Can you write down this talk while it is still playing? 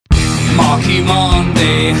Marky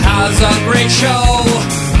Monday has a great show.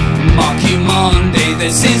 Marky Monday,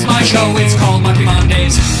 this is my show. It's called Marky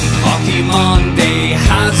Mondays. Marky Monday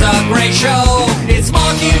has a great show. It's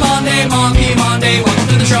Marky Monday, Marky Monday. Welcome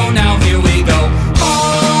to the show. Now here we go.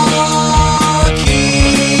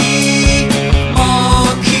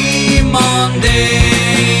 Marky Monday.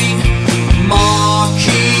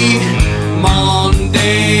 Marky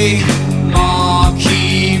Monday.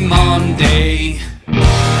 Marky Monday.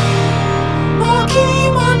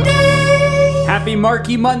 Happy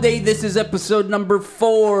Marky Monday. This is episode number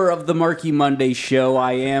 4 of the Marky Monday show.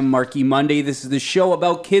 I am Marky Monday. This is the show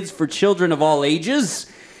about kids for children of all ages.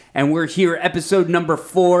 And we're here, episode number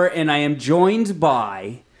 4, and I am joined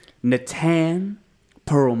by Natan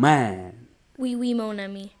Periman. Oui, mon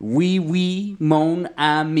ami. Oui, mon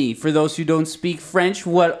ami. For those who don't speak French,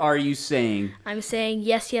 what are you saying? I'm saying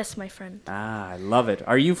yes, my friend. Ah, I love it.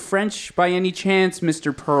 Are you French by any chance,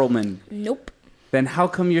 Mr. Perlman? Nope. Then how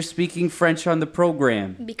come you're speaking French on the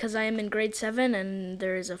program? Because I am in grade 7 and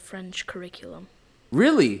there is a French curriculum.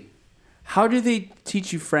 Really? How do they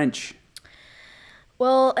teach you French?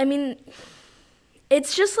 Well, I mean,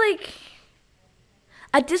 it's just like,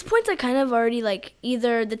 at this point I kind of already like,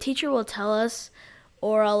 either the teacher will tell us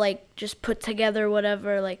or I'll like just put together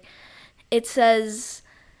whatever, like, it says,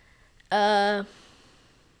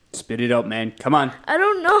 Spit it out, man. Come on. I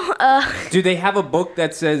don't know, Do they have a book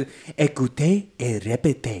that says, écoutez et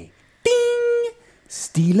répétez. Ding!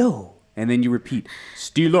 Stylo. And then you repeat,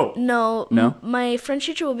 stylo. No? My French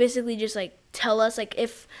teacher will basically just like tell us like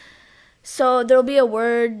so there'll be a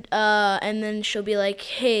word and then she'll be like,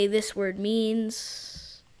 hey, this word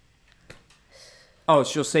means... Oh,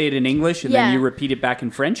 she'll say it in English and Yeah. then you repeat it back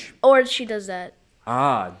in French? Or she does that.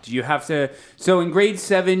 Ah, do you have to... So in grade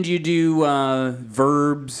 7, do you do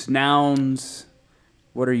verbs, nouns?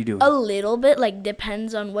 What are you doing? A little bit, like,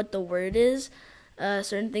 depends on what the word is,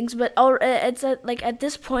 certain things. But it's at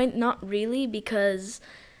this point, not really, because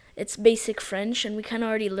it's basic French, and we kind of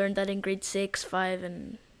already learned that in grade 6, 5,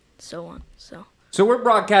 and so on. So we're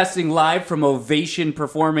broadcasting live from Ovation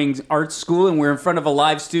Performing Arts School, and we're in front of a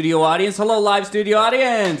live studio audience. Hello, live studio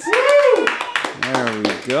audience! Woo! There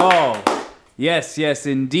we go. Yes,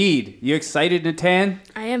 indeed. You excited, Natan?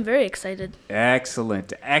 I am very excited.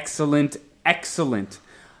 Excellent.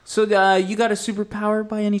 So you got a superpower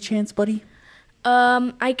by any chance, buddy?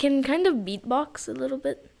 I can kind of beatbox a little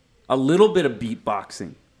bit. A little bit of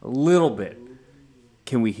beatboxing. A little bit.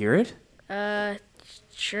 Can we hear it?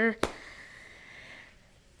 Sure.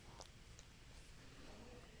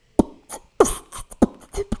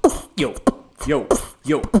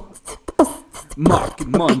 Yo. Marky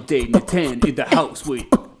Monday, Natan in the house with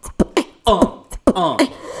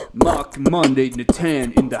Marky Monday,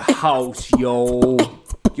 Natan in the house, yo.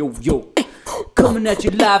 Coming at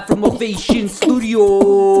you live from Ovation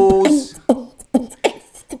Studios.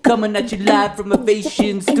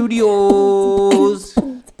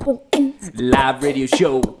 Live radio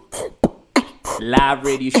show.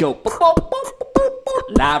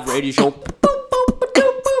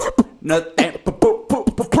 Natan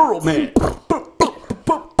Periman.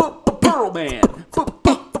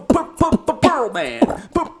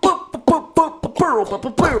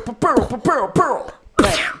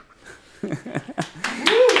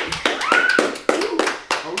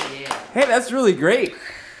 Hey, that's really great.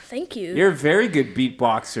 Thank you. You're a very good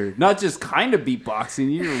beatboxer. Not just kind of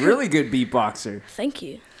beatboxing, you're a really good beatboxer. Thank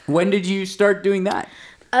you. When did you start doing that?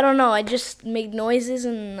 I don't know. I just made noises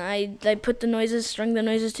and I put the noises, strung the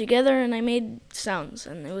noises together, and I made sounds,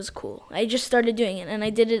 and it was cool. I just started doing it, and I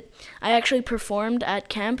did it. I actually performed at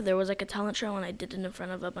camp. There was like a talent show, and I did it in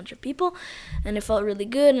front of a bunch of people, and it felt really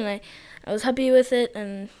good, and I was happy with it,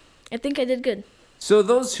 and I think I did good. So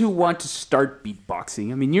those who want to start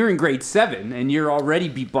beatboxing, I mean, you're in grade 7, and you're already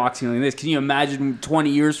beatboxing like this. Can you imagine 20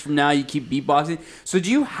 years from now you keep beatboxing? So do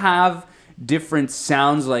you have different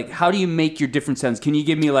sounds? Like, how do you make your different sounds? Can you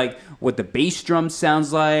give me like what the bass drum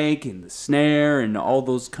sounds like and the snare and all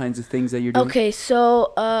those kinds of things that you're doing? Okay,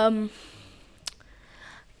 so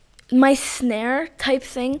my snare type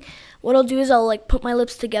thing, what I'll do is I'll like put my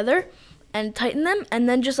lips together and tighten them, and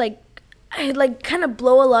then just like I like kind of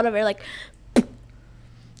blow a lot of air, like,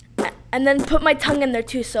 and then put my tongue in there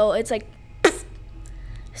too, so it's like,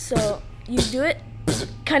 so you do it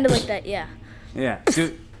kind of like that. Yeah.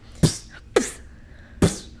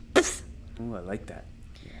 Oh, I like that.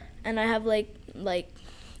 Yeah. And I have like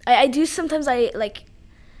I do sometimes. I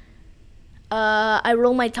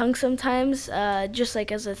roll my tongue sometimes, just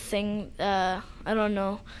like as a thing. I don't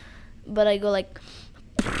know, but I go like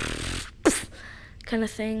kind of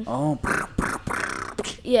thing. Oh.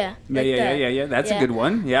 Yeah. Like that. Yeah. That's a good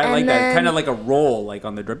one. Yeah, I like that. Kind of like a roll, like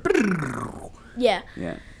on the drum. Yeah.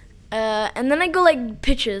 Yeah. And then I go like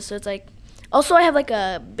pitches, so it's like. Also, I have like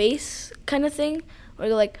a bass kind of thing, where I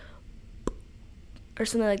go like, or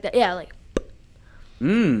something like that. Yeah, like.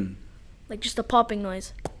 Like just a popping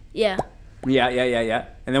noise. Yeah. Yeah.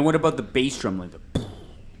 And then what about the bass drum, like the?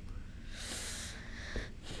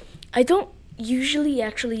 I don't usually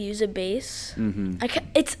actually use a bass. Mm-hmm.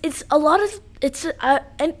 It's a lot of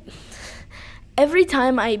and every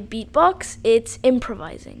time I beatbox, it's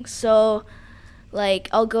improvising. So, like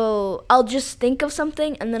I'll just think of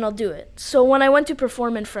something and then I'll do it. So when I went to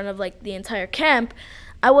perform in front of like the entire camp,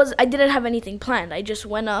 I didn't have anything planned. I just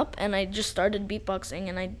went up and I just started beatboxing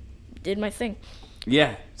and I did my thing.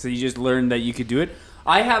 Yeah, so you just learned that you could do it.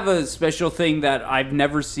 I have a special thing that I've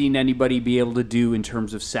never seen anybody be able to do in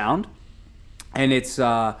terms of sound, and it's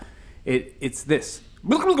this.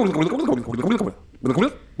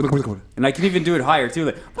 And I can even do it higher too.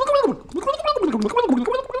 Like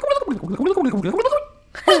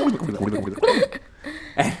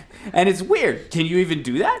and it's weird. Can you even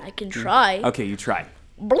do that? I can try. Okay, you try.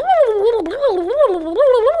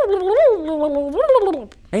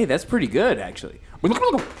 Hey, that's pretty good, actually.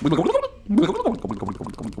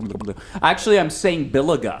 Actually, I'm saying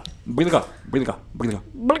billiga. Billiga.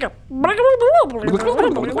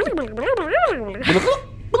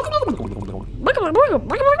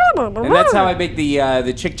 And that's how I make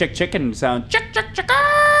the chicken sound. Chicken.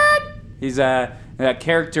 He's a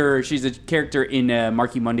character. She's a character in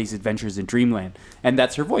Marky Monday's Adventures in Dreamland, and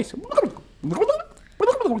that's her voice.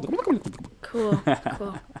 Cool.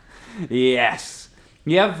 Yes.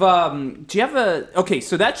 Do you have okay,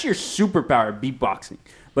 so that's your superpower, beatboxing.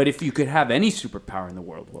 But if you could have any superpower in the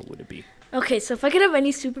world, what would it be? Okay, so if I could have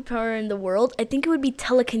any superpower in the world, I think it would be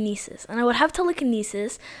telekinesis. And I would have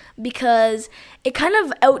telekinesis because it kind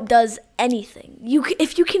of outdoes anything.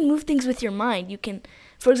 If you can move things with your mind, you can,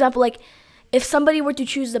 for example, like if somebody were to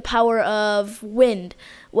choose the power of wind,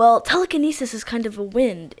 well, telekinesis is kind of a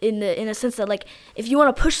wind in a sense that like if you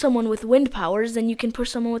want to push someone with wind powers, then you can push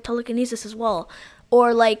someone with telekinesis as well.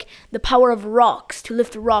 Or like the power of rocks to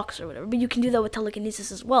lift rocks or whatever, but you can do that with telekinesis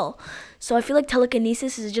as well. So I feel like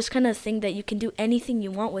telekinesis is just kind of a thing that you can do anything you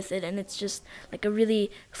want with it, and it's just like a really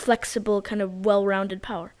flexible, kind of well-rounded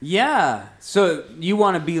power. Yeah. So you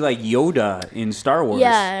want to be like Yoda in Star Wars?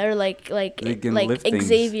 Yeah, or like things.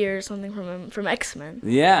 Xavier or something from X-Men.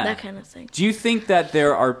 Yeah, that kind of thing. Do you think that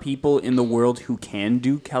there are people in the world who can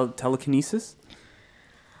do telekinesis?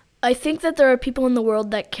 I think that there are people in the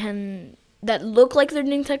world that look like they're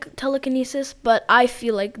doing telekinesis, but I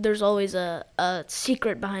feel like there's always a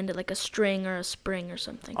secret behind it, like a string or a spring or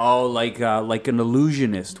something. Oh, like an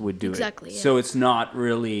illusionist would do exactly, it. Yeah. So it's not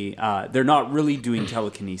really, they're not really doing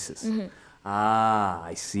telekinesis. Mm-hmm. Ah,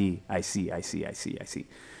 I see.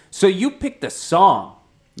 So you picked a song.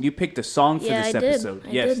 You picked a song for this episode.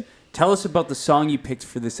 I did. Tell us about the song you picked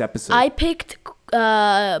for this episode. I picked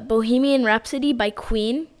Bohemian Rhapsody by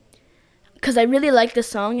Queen. Because I really liked the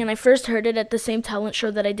song, and I first heard it at the same talent show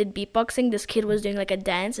that I did beatboxing. This kid was doing like a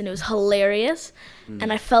dance, and it was hilarious.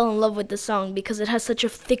 And I fell in love with the song because it has such a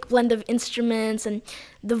thick blend of instruments, and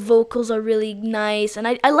the vocals are really nice. And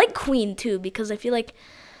I like Queen, too, because I feel like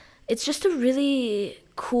it's just a really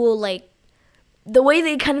cool, like, the way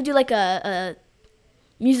they kind of do like a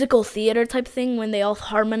musical theater type thing when they all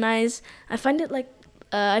harmonize. I find it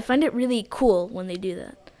really cool when they do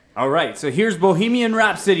that. All right, so here's Bohemian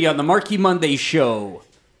Rhapsody on the Marky Monday show.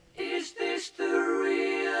 Is this the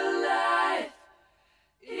real life?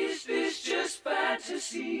 Is this just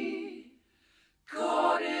fantasy?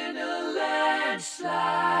 Caught in a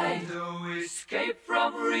landslide, no escape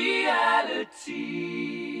from reality.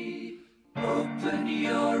 Open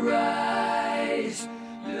your eyes,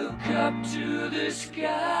 look up to the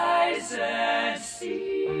skies and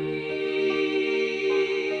see.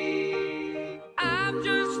 I'm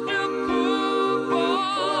just a cool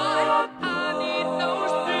boy, I need no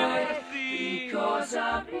sympathy, because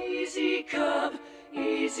I'm easy come,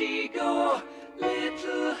 easy go,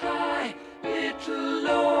 little high, little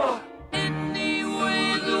low. Any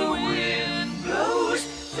way the wind blows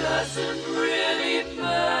doesn't really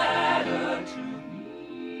matter to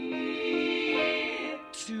me,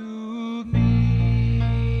 to me.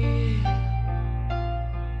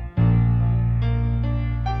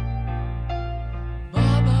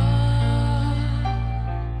 Mama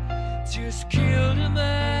just killed a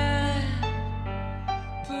man,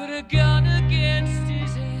 put a gun against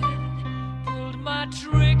his head, pulled my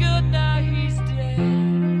trigger, now he's dead.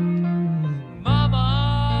 Mama,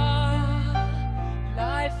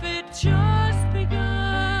 life had just begun.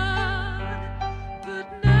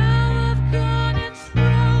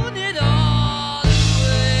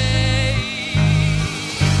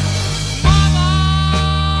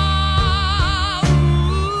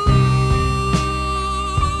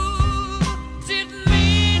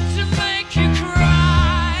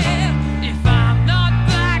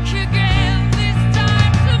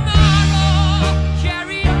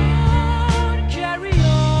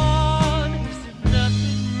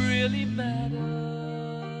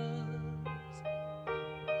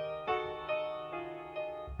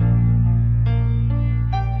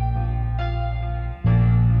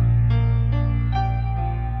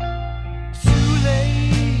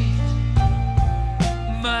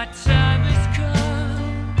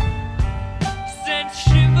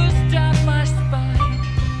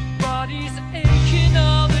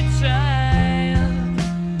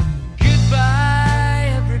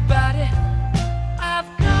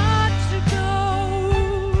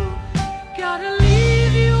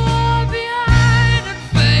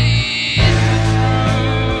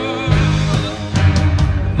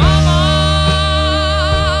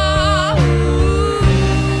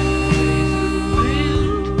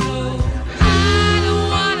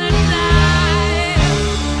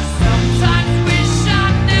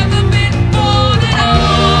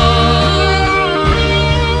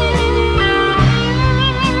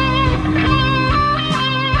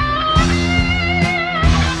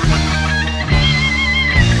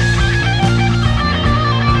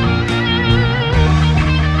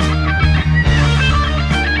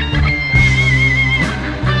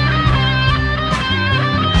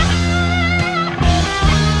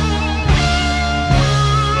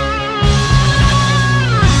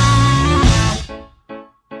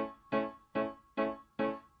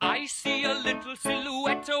 I see a little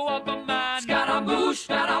silhouette of a man.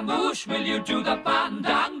 Scaramouche, will you do the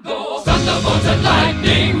fandango? Thunderbolts and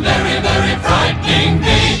lightning, very, very frightening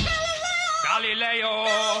me.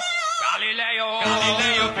 Galileo,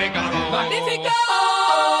 Figaro. Magnifico!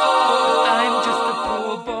 I'm just a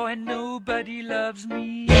poor boy, nobody loves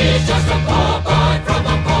me. He's just a poor boy from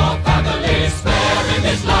a poor family, sparing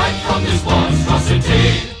his life from this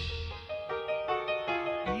monstrosity.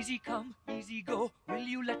 Easy come, easy go, will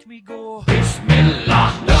you let me go?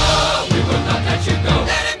 Bismillah, no, we will not let you go.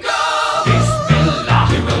 Let him go! Bismillah,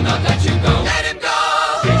 we will not let you go. Let him go!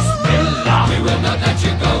 Bismillah, we will not let you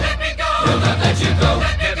go. Let me go! We'll not let you go.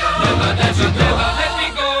 Let me go! Never let you go. Never let me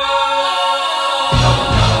go.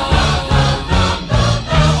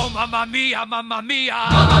 Oh, mamma mia, mamma mia.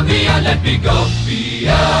 Mamma mia, let me go.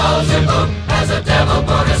 Beelzebub has a devil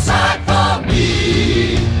put aside for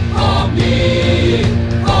me. For me.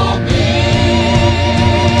 For me.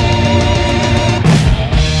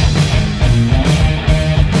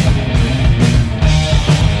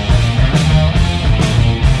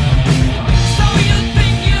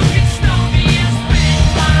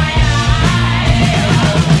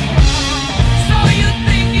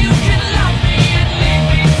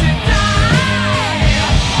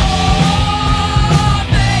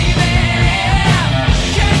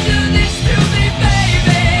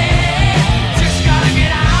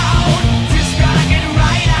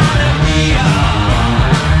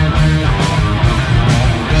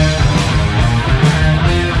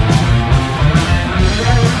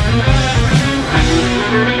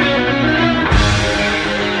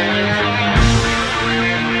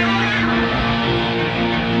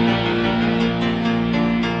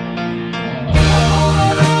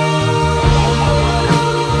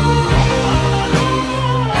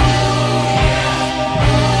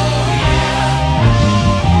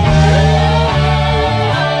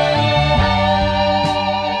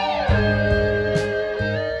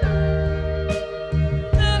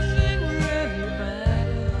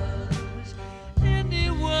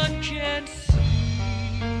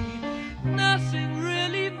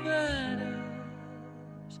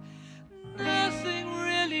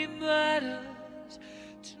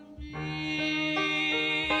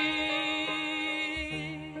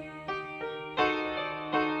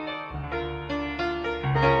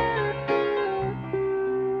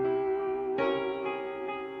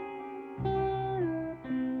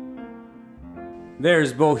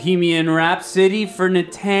 There's Bohemian Rhapsody for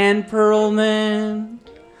Natan Periman.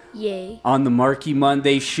 Yay. On the Marky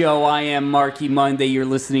Monday show, I am Marky Monday. You're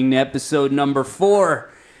listening to episode number 4.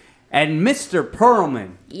 And Mr.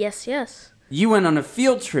 Periman. Yes, yes. You went on a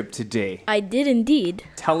field trip today. I did indeed.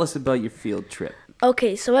 Tell us about your field trip.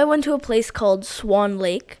 Okay, so I went to a place called Swan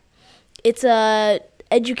Lake. It's a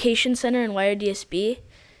education center in YRDSB.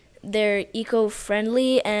 They're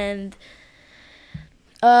eco-friendly and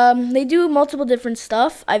they do multiple different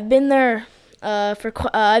stuff. I've been there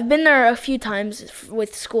I've been there a few times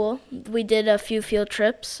with school. We did a few field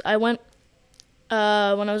trips. I went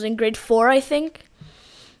when I was in grade 4, I think.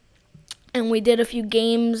 And we did a few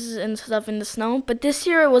games and stuff in the snow. But this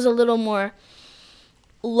year it was a little more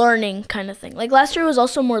learning kind of thing. Like last year was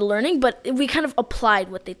also more learning, but we kind of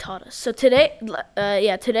applied what they taught us. So today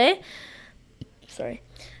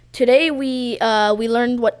we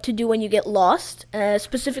learned what to do when you get lost,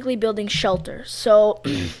 specifically building shelters. So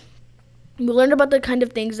we learned about the kind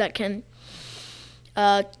of things that can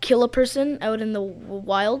kill a person out in the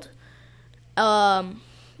wild.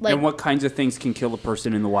 And what kinds of things can kill a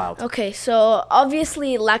person in the wild? Okay, so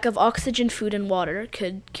obviously lack of oxygen, food, and water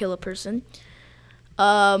could kill a person.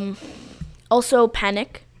 Also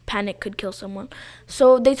panic. Panic could kill someone.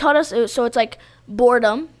 So they taught us, so it's like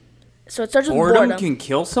boredom. So it starts with boredom. Boredom can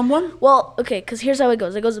kill someone? Well, okay, because here's how it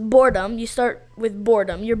goes. It goes boredom. You start with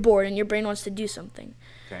boredom. You're bored and your brain wants to do something.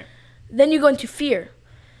 Okay. Then you go into fear.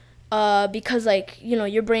 Because,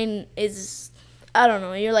 your brain is, I don't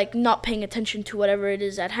know, you're, not paying attention to whatever it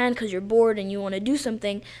is at hand because you're bored and you want to do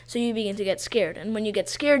something. So you begin to get scared. And when you get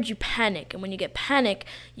scared, you panic. And when you get panic,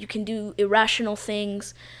 you can do irrational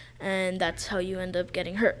things. And that's how you end up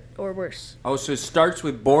getting hurt or worse. Oh, so it starts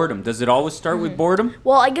with boredom. Does it always start with boredom?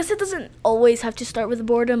 Well, I guess it doesn't always have to start with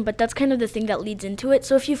boredom, but that's kind of the thing that leads into it.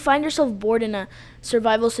 So if you find yourself bored in a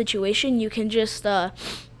survival situation, you can just,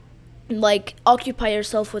 occupy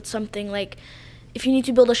yourself with something. Like, if you need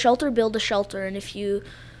to build a shelter. And if you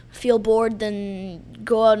feel bored, then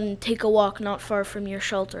go out and take a walk not far from your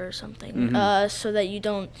shelter or something, so that you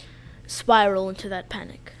don't spiral into that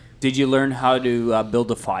panic. Did you learn how to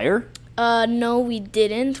build a fire? No, we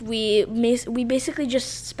didn't. We basically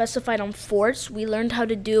just specified on forts. We learned how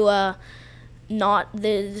to do knot,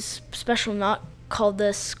 this special knot called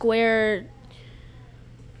the square.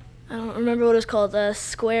 I don't remember what it's called, a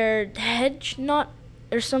square hedge knot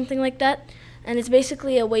or something like that. And it's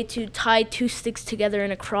basically a way to tie two sticks together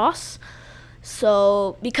in a cross.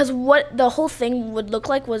 So, because what the whole thing would look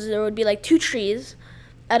like was there would be like two trees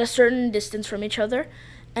at a certain distance from each other.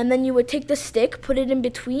 And then you would take the stick, put it in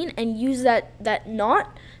between, and use that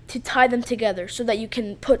knot to tie them together so that you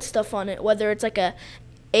can put stuff on it, whether it's like a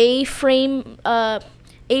A-frame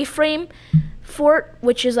fort,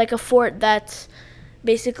 which is like a fort that's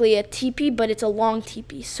basically a teepee, but it's a long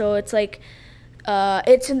teepee. So it's like,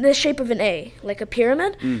 it's in the shape of an A, like a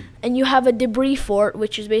pyramid. And you have a debris fort,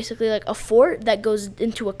 which is basically like a fort that goes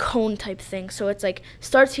into a cone type thing. So it's like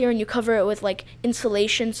starts here and you cover it with like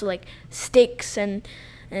insulation, so like sticks and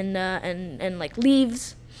like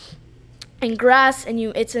leaves and grass, and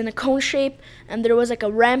it's in a cone shape. And there was like a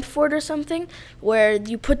ramp fort or something where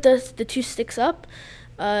you put the two sticks up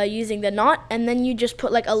using the knot, and then you just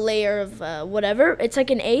put like a layer of whatever. It's like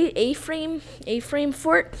an A-frame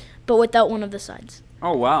fort, but without one of the sides.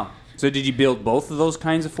 Oh, wow. So did you build both of those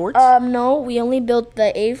kinds of forts? No, we only built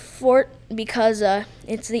the A fort because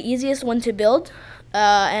it's the easiest one to build,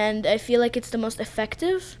 and I feel like it's the most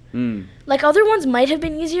effective. Like other ones might have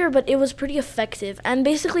been easier, but it was pretty effective. And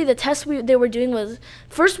basically the test they were doing was,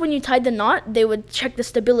 first when you tied the knot, they would check the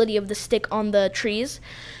stability of the stick on the trees.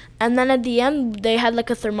 And then at the end, they had like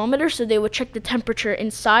a thermometer, so they would check the temperature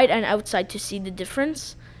inside and outside to see the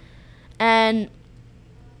difference. And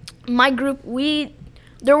my group,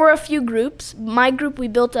 there were a few groups. My group, we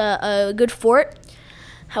built a good fort.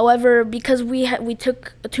 However, because we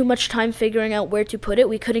took too much time figuring out where to put it,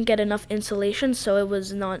 we couldn't get enough insulation, so it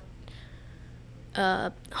was not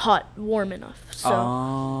warm enough.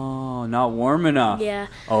 So, not warm enough. Yeah.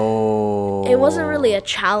 Oh. It wasn't really a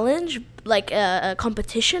challenge, like a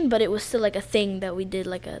competition, but it was still like a thing that we did,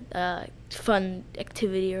 like a fun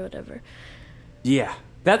activity or whatever. Yeah.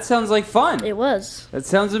 That sounds like fun. It was. That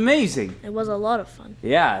sounds amazing. It was a lot of fun.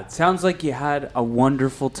 Yeah, it sounds like you had a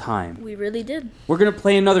wonderful time. We really did. We're going to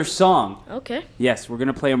play another song. Okay. Yes, we're going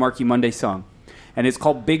to play a Marky Monday song. And it's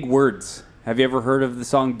called Big Words. Have you ever heard of the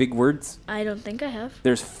song Big Words? I don't think I have.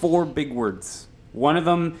 There's 4 big words. One of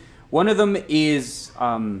them is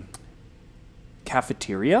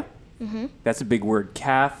cafeteria. Mm-hmm. That's a big word.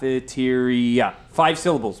 Cafeteria. 5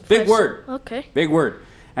 syllables. Big word. Okay. Big word.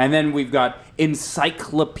 And then we've got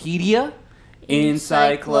encyclopedia.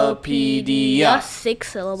 Encyclopedia. 6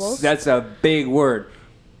 syllables. That's a big word.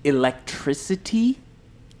 Electricity.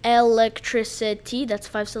 Electricity. That's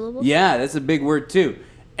 5 syllables. Yeah, that's a big word too.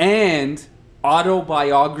 And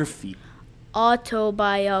autobiography.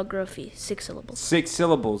 Autobiography. 6 syllables. 6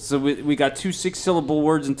 syllables. So we got 2 6-syllable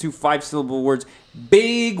words and 2 5-syllable words.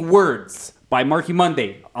 Big Words by Marky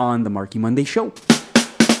Monday on the Marky Monday Show.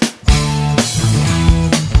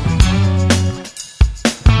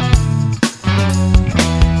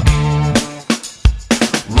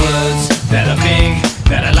 That are big,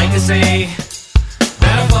 that I like to say,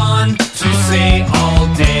 that are fun to say all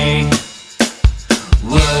day.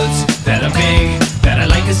 Words that are big, that I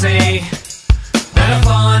like to say, that are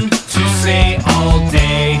fun to say all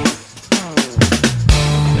day.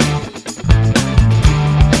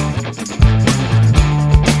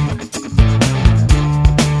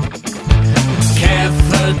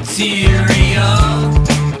 Cafeteria,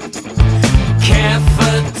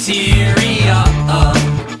 cafeteria.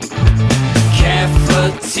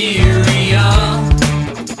 Cafeteria,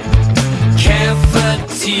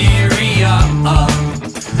 cafeteria.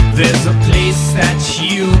 There's a place that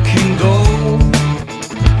you can go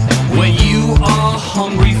when you are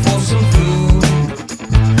hungry for some food.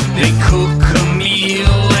 They cook a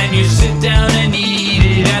meal and you sit down and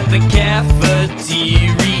eat it at the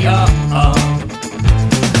cafeteria.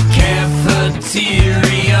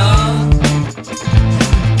 Cafeteria,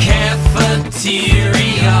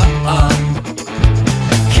 cafeteria.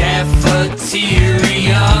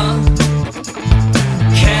 Cafeteria,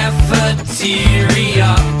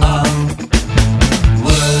 cafeteria.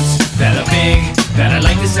 Words that are big, that I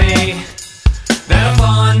like to say, that are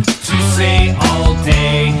fun to say all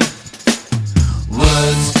day.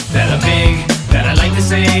 Words that are big, that I like to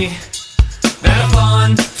say, that are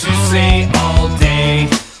fun to say all day.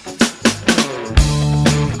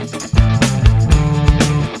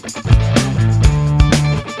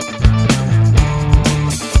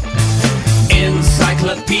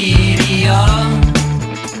 Encyclopedia,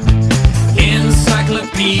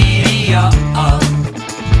 encyclopedia,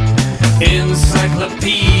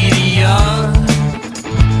 encyclopedia,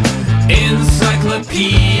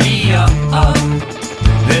 encyclopedia.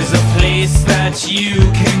 There's a place that you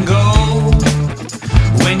can go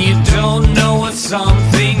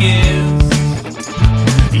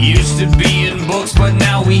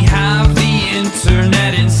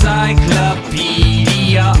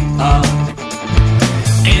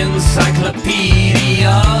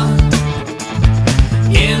Encyclopedia.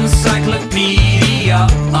 Encyclopedia.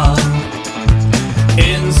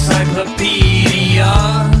 Encyclopedia.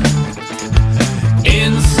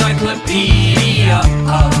 Encyclopedia.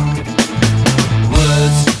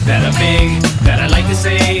 Words that are big, that I like to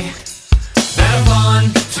say, that are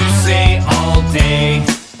fun to say all day.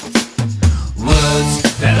 Words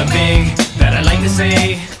that are big, that I like to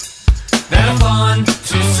say, that are fun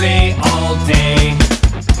to say all day.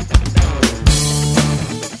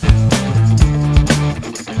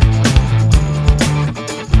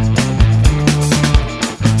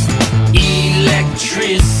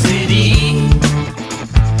 Electricity.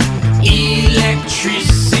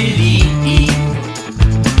 Electricity.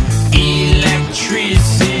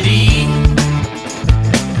 Electricity.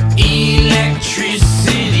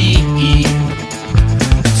 Electricity.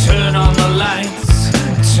 Turn on the lights,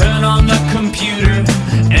 turn on the computer,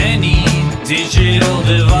 any digital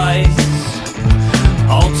device.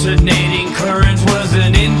 Alternating current was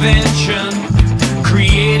an invention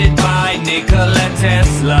created by Nikola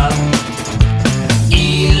Tesla.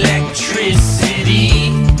 Electricity.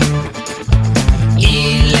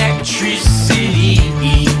 Electricity.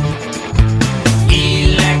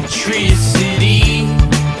 Electricity.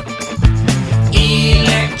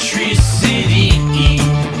 Electricity.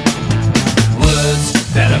 Words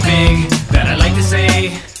that are big, that I like to say,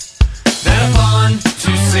 that are fun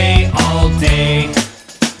to say all day.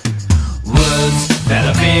 Words that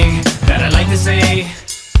are big, that I like to say,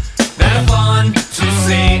 that are fun to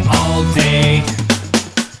say all day.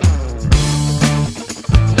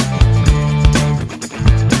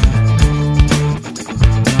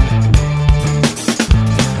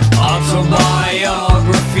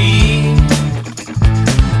 Autobiography.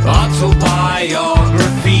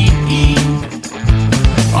 Autobiography.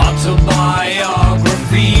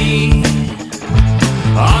 Autobiography.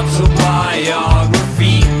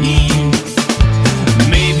 Autobiography.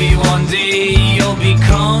 Maybe one day you'll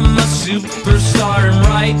become a superstar and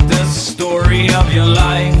write the story of your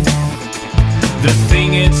life. The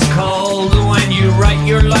thing it's called when you write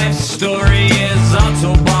your life story is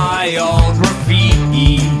autobiography.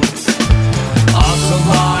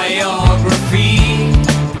 Autobiography.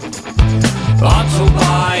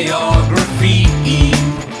 Autobiography.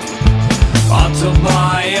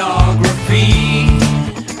 Autobiography.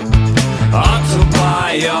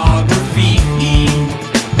 Autobiography.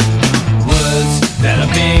 Words that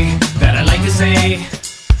are big, that I like to say,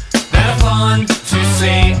 that are fun to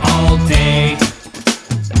say all day.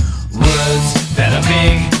 Words that are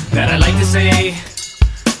big, that I like to say,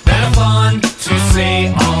 that are fun to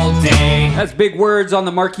say all day. That's Big Words on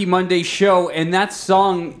the Marky Monday show, and that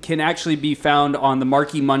song can actually be found on the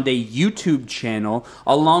Marky Monday YouTube channel,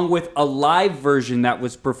 along with a live version that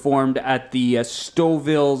was performed at the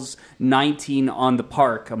Stouffville's 19 on the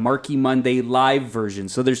Park, a Marky Monday live version.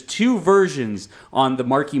 So there's two versions on the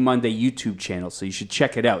Marky Monday YouTube channel, so you should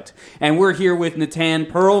check it out. And we're here with Natan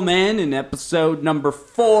Periman in episode number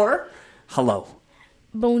 4. Hello.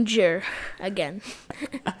 Bonjour again.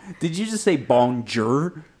 Did you just say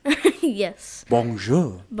bonjour? Yes.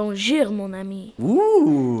 Bonjour. Bonjour, mon ami.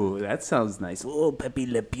 Ooh, that sounds nice. Oh, Pepe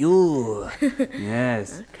Le Pew.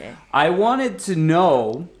 Yes. Okay. I wanted to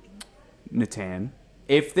know, Natan,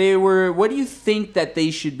 if they were, what do you think that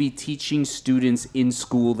they should be teaching students in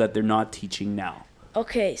school that they're not teaching now?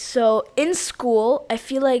 Okay, so in school, I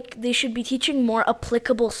feel like they should be teaching more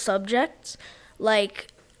applicable subjects, like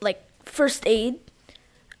first aid.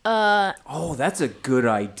 Oh, that's a good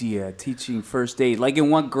idea, teaching first aid. Like, in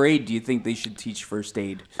what grade do you think they should teach first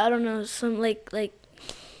aid? I don't know, some like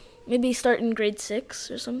maybe start in grade 6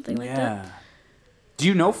 or something like that. Do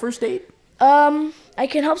you know first aid? I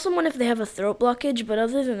can help someone if they have a throat blockage, but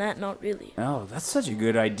other than that, not really. Oh, that's such a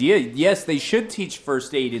good idea. Yes, they should teach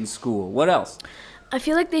first aid in school. What else? I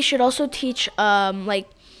feel like they should also teach like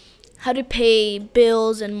how to pay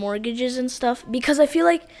bills and mortgages and stuff, because I feel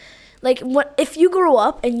like what if you grow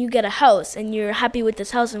up and you get a house and you're happy with this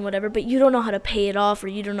house and whatever, but you don't know how to pay it off or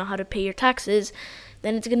you don't know how to pay your taxes,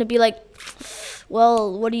 then it's gonna be like,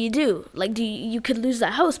 well, what do you do? Like, you could lose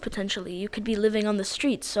that house potentially. You could be living on the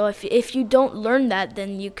streets. So if you don't learn that,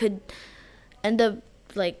 then you could end up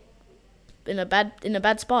like in a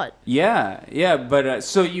bad spot. Yeah, but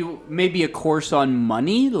so you maybe a course on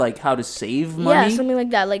money, like how to save money. Yeah, something like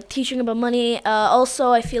that, like teaching about money. Also,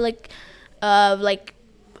 I feel like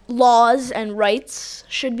laws and rights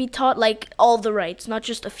should be taught, like all the rights, not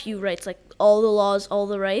just a few rights, like all the laws, all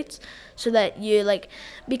the rights, so that you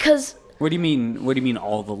because. What do you mean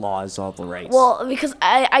all the laws, all the rights? Well, because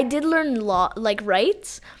I did learn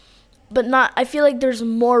rights, but not. I feel like there's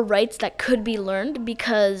more rights that could be learned,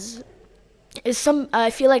 because I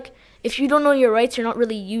feel like if you don't know your rights, you're not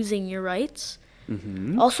really using your rights.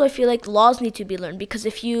 Also, I feel like laws need to be learned, because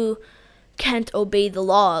if you can't obey the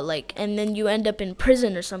law, like, and then you end up in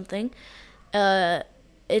prison or something,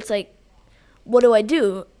 it's like, what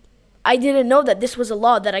do? I didn't know that this was a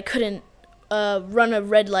law, that I couldn't run a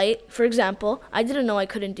red light, for example. I didn't know I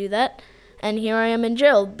couldn't do that. And here I am in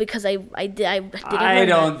jail because I didn't I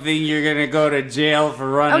don't that. think you're gonna go to jail for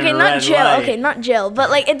running a red not jail. light. Okay, not jail. But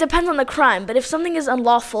like, it depends on the crime. But if something is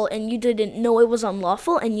unlawful and you didn't know it was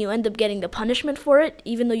unlawful, and you end up getting the punishment for it,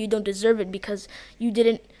 even though you don't deserve it because you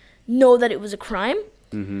didn't know that it was a crime,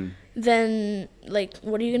 then like,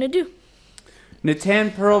 what are you gonna do? Natan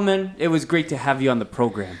Periman, it was great to have you on the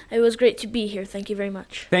program. It was great to be here. Thank you very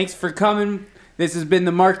much. Thanks for coming. This has been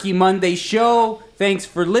the Marky Monday Show. Thanks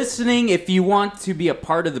for listening. If you want to be a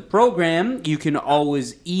part of the program, you can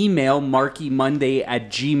always email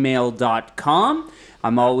markymonday@gmail.com.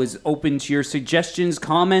 I'm always open to your suggestions,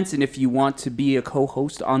 comments, and if you want to be a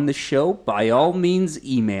co-host on the show, by all means,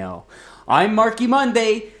 email. I'm Marky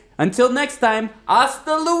Monday. Until next time,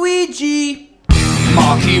 hasta Luigi!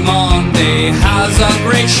 Marky Monday has a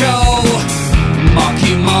great show.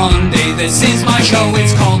 Marky Monday, this is my show.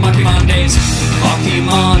 It's called Marky Mondays. Marky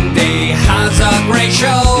Monday has a great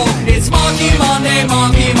show. It's Marky Monday,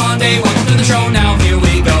 Marky Monday.